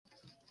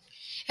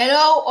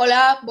Hello,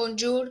 hola,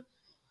 bonjour,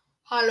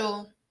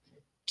 hello,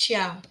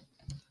 ciao.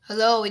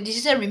 Hello, this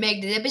is a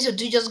remake. The episode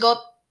 2 just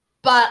got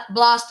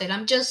blasted.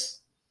 I'm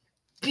just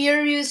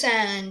furious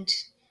and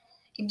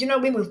it do not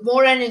bring with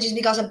more energy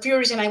because I'm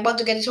furious and I want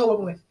to get it over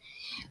with.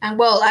 And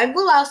well, I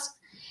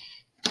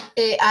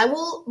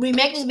will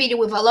remake this video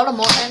with a lot of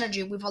more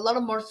energy, with a lot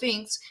of more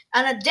things,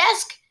 and a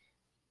desk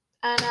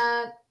and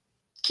a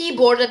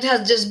keyboard that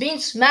has just been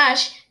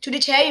smashed to the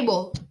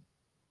table.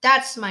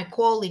 That's my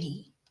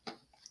quality.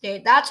 Yeah,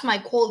 that's my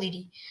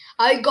quality.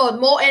 I got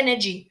more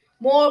energy,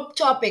 more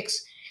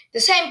topics,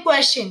 the same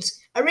questions,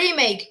 a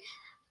remake.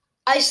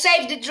 I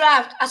saved the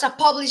draft as a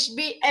published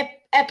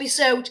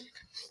episode.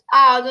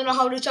 I don't know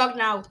how to talk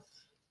now.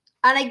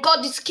 And I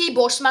got this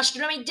keyboard smashed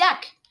to my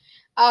deck.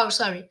 Oh,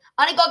 sorry. And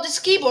I got this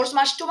keyboard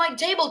smashed to my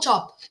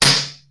tabletop.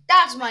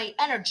 That's my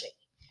energy.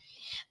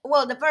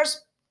 Well, the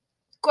first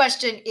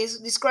question is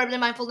describe the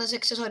mindfulness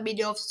exercise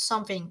video of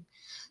something.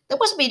 There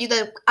was a video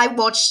that I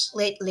watched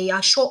lately.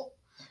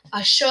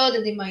 I shared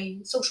it in my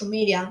social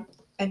media,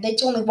 and they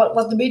told me what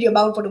was the video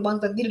about for the ones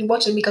that didn't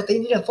watch it because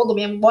they didn't follow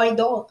me. And why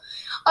don't?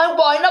 And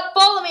why not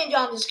follow me?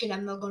 I'm just kidding.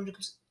 I'm not going to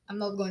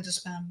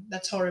spam.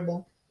 That's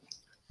horrible.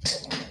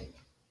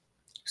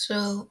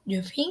 So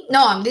you think?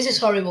 No, this is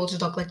horrible to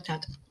talk like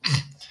that.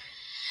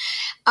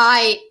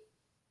 I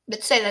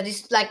let's say that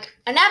it's like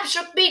an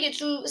abstract video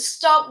to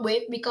start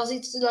with because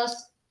it's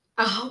just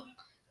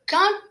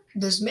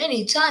countless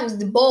many times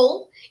the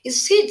ball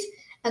is hit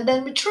and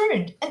then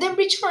returned and then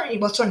returned. It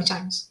was 20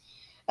 times.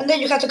 And then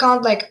you have to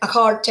count like a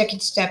heart taking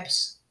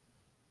steps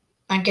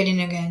and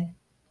getting again.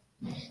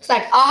 It's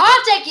like a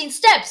heart taking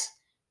steps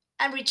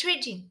and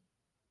retreating.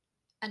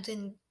 And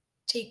then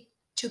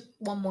took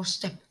one more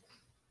step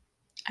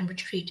and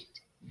retreated.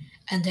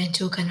 And then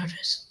took another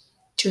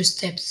 2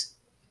 steps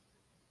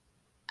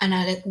and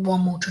added one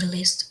more to the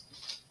list.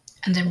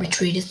 And then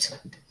retreated.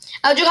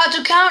 And you had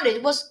to count it.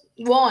 It was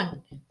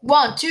 1,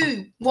 1,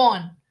 2,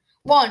 1.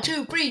 1,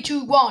 2, 3,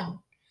 2, 1.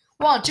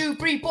 1, 2,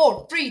 3,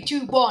 4, 3, 2,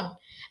 1.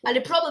 And the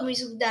problem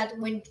is that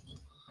when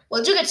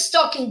you get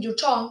stuck in your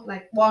tongue,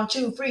 like 1,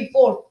 2, 3,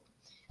 4,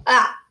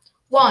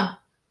 1,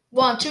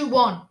 1, 2,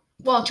 1,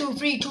 1, 2,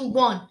 3, 2,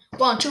 1,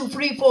 1, 2,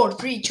 3, 4,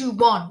 3, 2,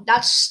 1.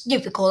 That's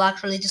difficult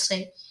actually to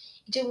say.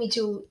 It took me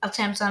 2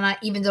 attempts, and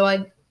even though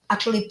I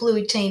actually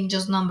fluid in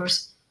just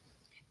numbers,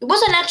 it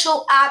was an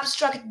actual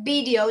abstract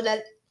video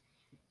that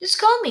just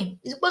calming.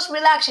 It was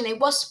relaxing. It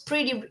was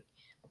pretty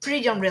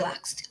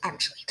unrelaxed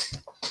actually.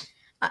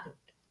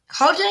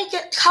 How did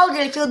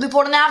I feel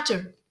before and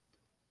after?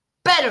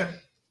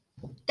 Better.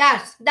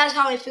 That's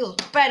how I feel.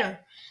 Better.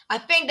 I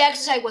think the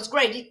exercise was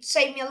great. It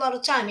saved me a lot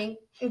of time.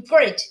 And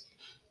great.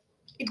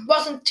 It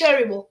wasn't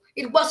terrible.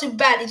 It wasn't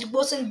bad. It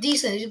wasn't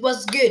decent. It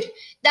was good.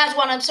 That's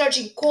what I'm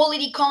searching.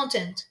 Quality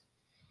content.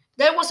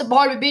 There was a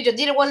Barbie video. I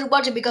didn't want to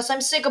watch it because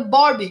I'm sick of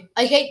Barbie.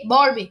 I hate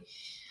Barbie.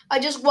 I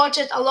just watched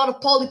a lot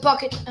of Polly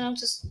Pocket and I'm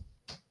just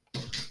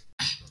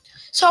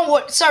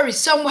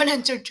someone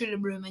entered to the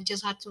room. I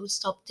just had to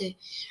stop the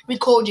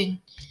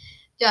recording.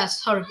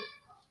 Yes, horrible.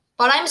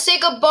 But I'm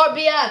sick of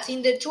Barbie ads.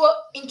 In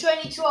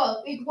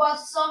 2012, it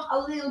was a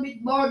little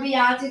bit Barbie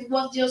ads. It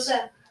was just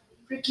a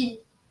freaking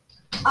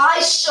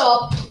eye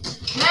shop,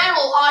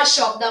 manual eye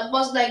shop that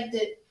was like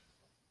the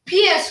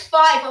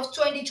PS5 of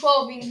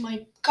 2012 in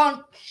my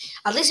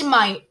at least in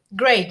my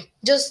grade,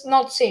 just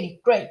not city,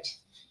 grade.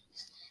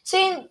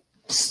 Saying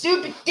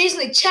stupid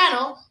Disney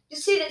Channel, you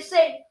see they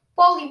say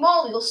Polly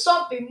Molly or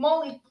something,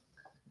 Molly,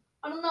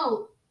 I don't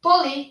know,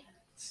 Polly,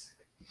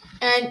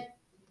 and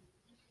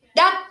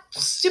that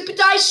stupid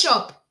ice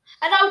shop.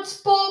 And now it's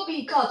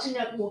Bobby Cartoon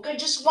Network. I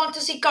just want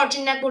to see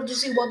Cartoon Network to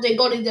see what they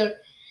got in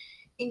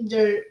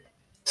their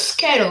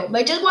schedule.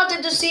 I just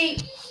wanted to see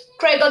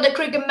Craig on the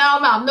Cricket Meow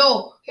Meow.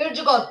 No, here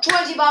you got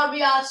 20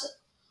 Barbie ads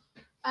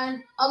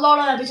and a lot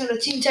of episodes of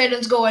Teen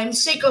Titans Go. I'm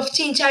sick of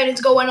Teen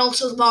Titans Go and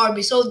also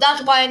Barbie, so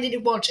that's why I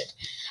didn't watch it.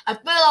 I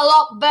feel a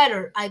lot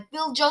better. I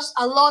feel just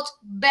a lot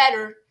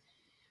better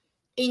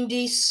in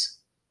this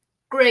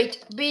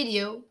great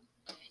video.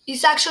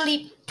 It's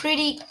actually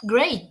pretty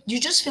great. You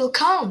just feel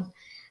calm.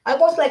 I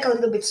was like a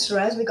little bit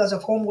stressed because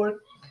of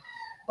homework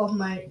of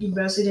my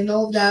university and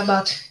all that,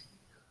 but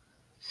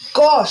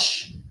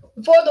gosh,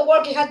 before the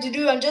work I had to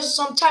do and just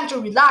some time to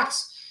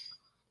relax,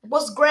 it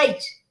was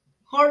great.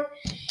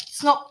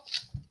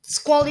 It's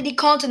quality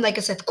content, like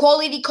I said,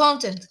 quality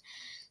content.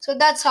 So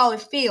that's how I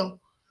feel.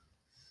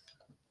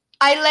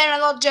 I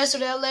learned a lot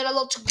yesterday. I learned a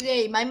lot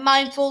today.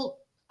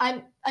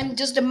 I'm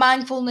just the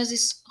mindfulness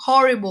is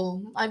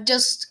horrible. I'm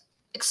just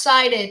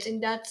excited,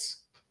 and that's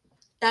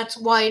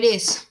why it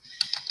is.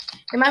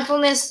 The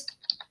mindfulness.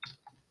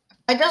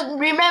 I don't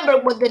remember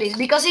what that is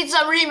because it's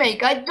a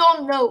remake. I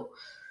don't know.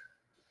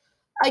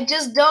 I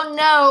just don't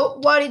know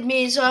what it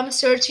means, so I'm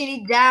searching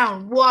it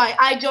down. Why?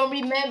 I don't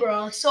remember.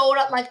 I saw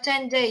it like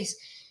 10 days.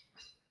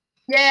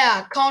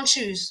 Yeah,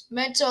 conscious,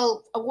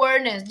 mental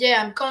awareness.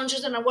 Yeah, I'm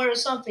conscious and aware of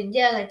something.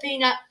 Yeah, I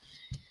think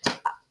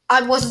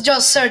I was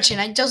just searching.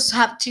 I just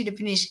have 2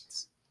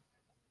 definitions.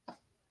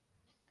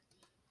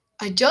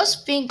 I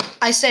just think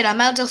I said a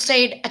mental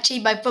state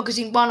achieved by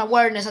focusing on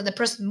awareness at the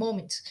present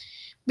moment.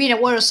 Being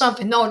aware of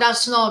something. No,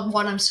 that's not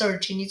what I'm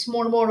searching. It's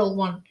more moral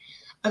one.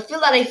 I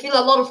feel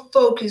a lot of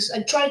focus.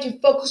 I try to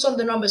focus on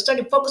the numbers, try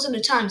to focus on the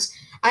times.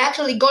 I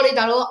actually got it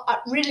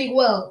really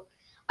well.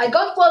 I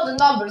got well the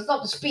numbers,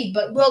 not the speed,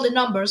 but well the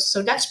numbers.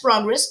 So that's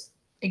progress,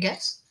 I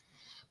guess.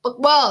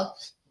 But well,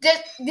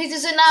 this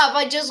is enough.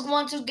 I just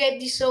want to get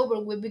this over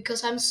with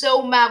because I'm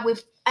so mad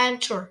with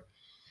Anchor.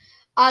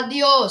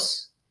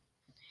 Adios.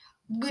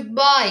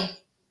 Goodbye.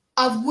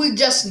 Auf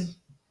Wiedersehen.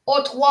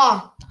 Au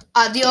revoir.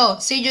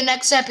 Adios. See you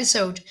next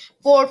episode.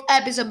 Fourth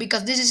episode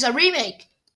because this is a remake.